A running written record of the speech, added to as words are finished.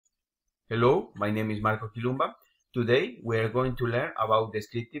Hello, my name is Marco Quilumba. Today we are going to learn about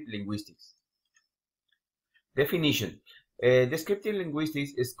descriptive linguistics. Definition. Descriptive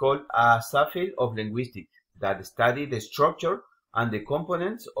linguistics is called a subfield of linguistics that study the structure and the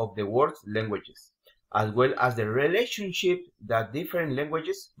components of the world's languages, as well as the relationship that different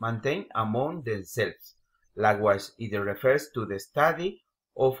languages maintain among themselves. Likewise, it refers to the study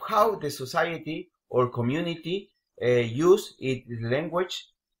of how the society or community use its language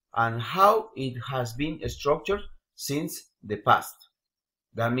and how it has been structured since the past.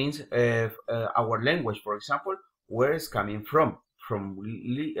 That means our language, for example, where is coming from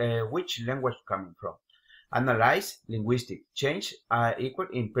which language coming from. Analyze linguistic change equal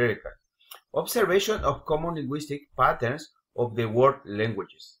empirical. Observation of common linguistic patterns of the world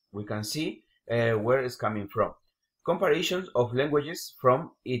languages. We can see where it's coming from. Comparisons of languages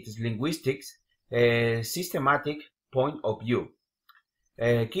from its linguistics systematic point of view.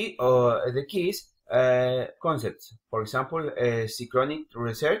 The keys concepts, for example, synchronic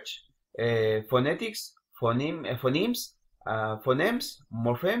research, phonetics, phonemes,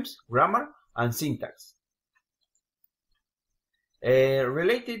 morphemes, grammar, and syntax.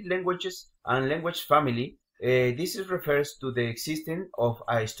 Related languages and language family. This refers to the existence of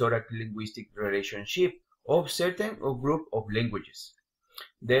a historic linguistic relationship of certain group of languages.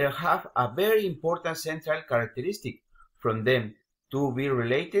 They have a very important central characteristic. From them to be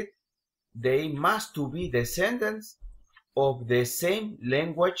related, they must to be descendants of the same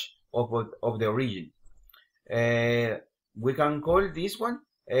language of the origin. We can call this one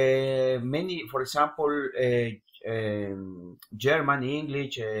many, for example, German,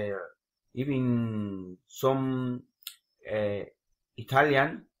 English, even some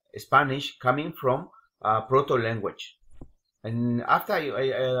Italian, Spanish coming from proto-language. And after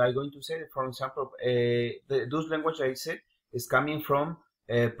I'm going to say, for example, those languages I said is coming from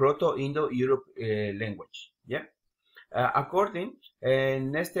Proto-Indo-Europe language. Yeah. According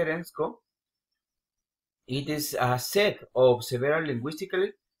Nesterenko, it is a set of several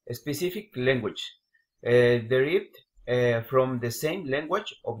linguistically specific language derived from the same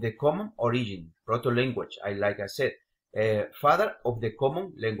language of the common origin, proto-language. Like I said, father of the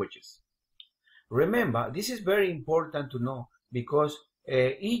common languages. Remember, this is very important to know because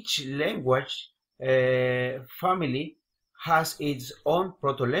each language family has its own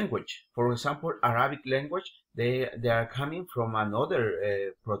proto-language. For example, Arabic language, they are coming from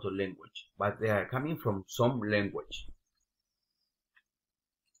another proto-language, but they are coming from some language.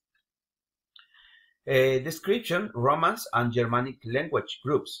 Description, Romance and Germanic language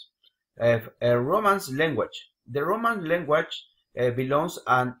groups. Romance language. The Roman language belongs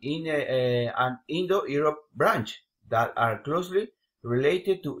an Indo-Europe branch that are closely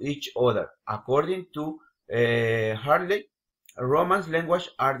related to each other. According to Harley, Romance language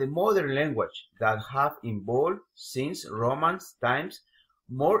are the modern language that have evolved since Romance times,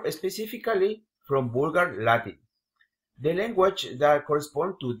 more specifically from Vulgar Latin. The language that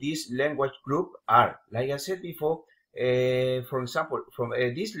correspond to this language group are, like I said before, for example, from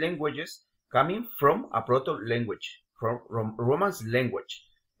these languages coming from a proto-language, from Romance language.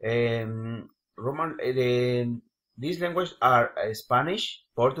 These languages are Spanish,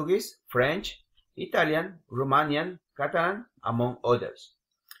 Portuguese, French, Italian, Romanian, Catalan, among others.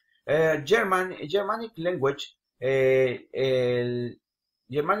 Germanic language,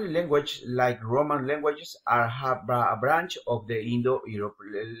 Germanic language, like Roman languages, are a branch of the Indo-Europe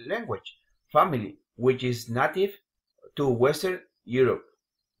language family, which is native to Western Europe.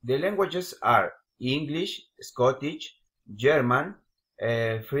 The languages are English, Scottish, German,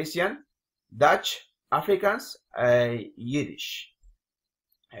 Frisian, Dutch, Afrikaans, Yiddish.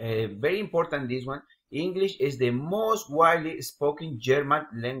 Very important, this one. English is the most widely spoken German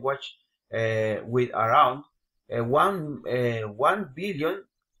language with around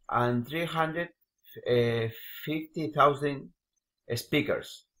 1,350,000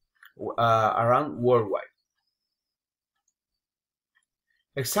 speakers around worldwide.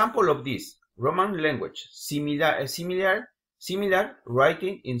 Example of this: Roman language, similar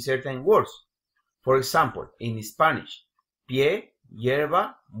writing in certain words. For example, in Spanish, pie,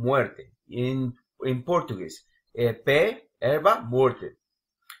 hierba, muerte. In Portuguese, pé, herba, muerte.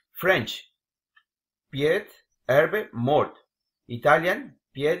 French, pied, herbe, mort. Italian,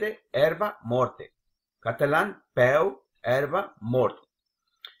 piede, herba, morte. Catalan, peu, herba, morte.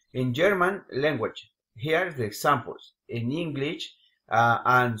 In German language, here are the examples. In English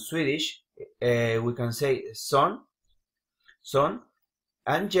and Swedish, we can say son,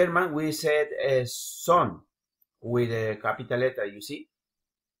 and German we said son with a capital letter. You see,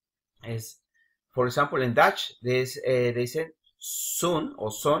 is, for example, in Dutch they said son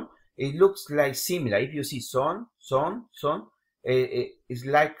or son it looks like similar. If you see son, it's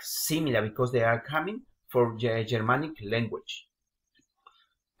like similar because they are coming from Germanic language.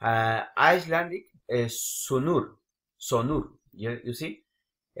 Icelandic sonur. You see?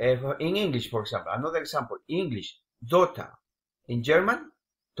 In English, for example, another example, English, daughter. In German,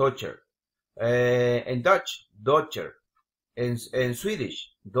 Tochter. In Dutch, Dochter. In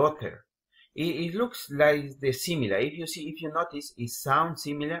Swedish, daughter. It looks like the similar. If you notice, it sounds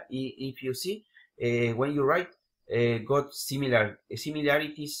similar. If you see, when you write, got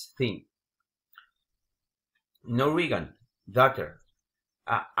similarities thing. Norwegian, daughter.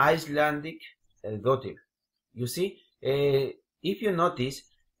 Icelandic, daughter. You see, if you notice,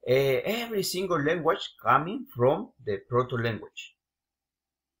 every single language coming from the proto-language.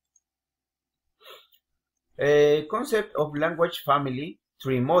 Concept of language family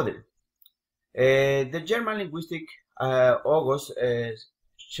tree model. The German linguistic August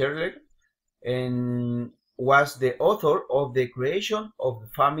Scherler was the author of the creation of the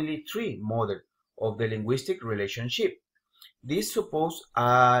family tree model of the linguistic relationship. This supposes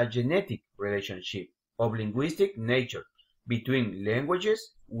a genetic relationship of linguistic nature between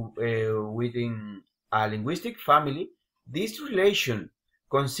languages within a linguistic family. This relation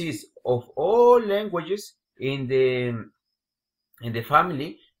consists of all languages in the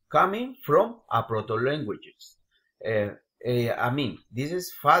family coming from a proto-languages. I mean, this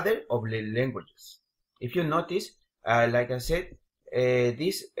is father of the languages. If you notice, like I said,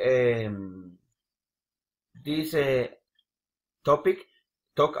 this topic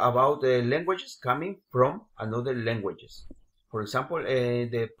talk about the languages coming from another languages. For example,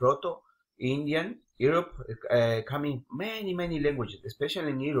 the Proto-Indian Europe coming many languages,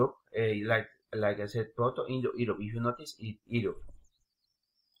 especially in Europe, like I said, Proto-Indo-Europe. If you notice, it's Europe.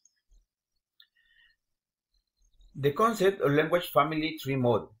 The concept of language family tree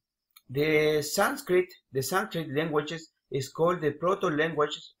model. The Sanskrit languages is called the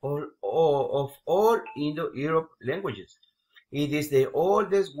proto-languages of all Indo-Europe languages. It is the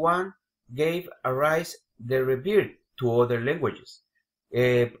oldest one, gave a rise the rebirth to other languages.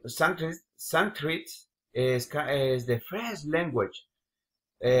 Sanskrit is the first language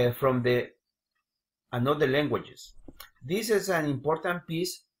from the another languages. This is an important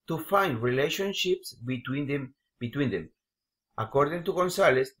piece to find relationships between them. According to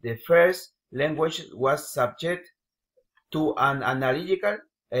Gonzalez, the first language was subject to an analytical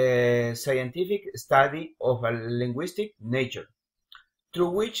scientific study of a linguistic nature, through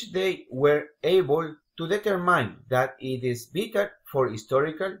which they were able to determine that it is vital for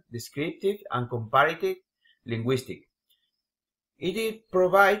historical, descriptive, and comparative linguistics. It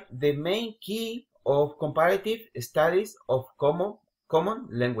provides the main key of comparative studies of common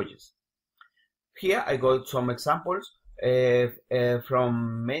languages. Here I got some examples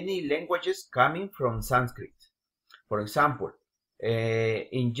from many languages coming from Sanskrit. For example,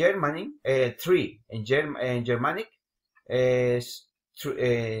 in Germany, tree in Germanic is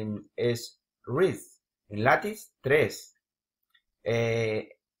ris. In Latin, tres.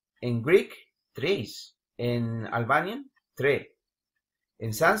 In Greek, tres. In Albanian, tre.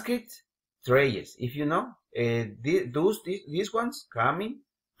 In Sanskrit, treyes. If you know, these ones coming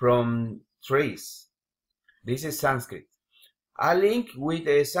from trees. This is Sanskrit. A link with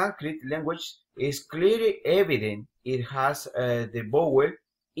the Sanskrit language is clearly evident. It has the vowel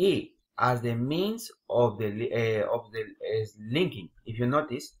E as the means of the linking. If you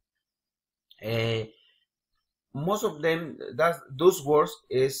notice, most of them, those words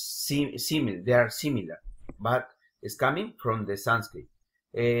is similar. They are similar, but it's coming from the Sanskrit.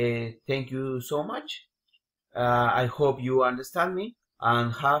 Thank you so much. I hope you understand me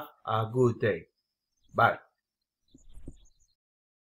and have a good day. Bye.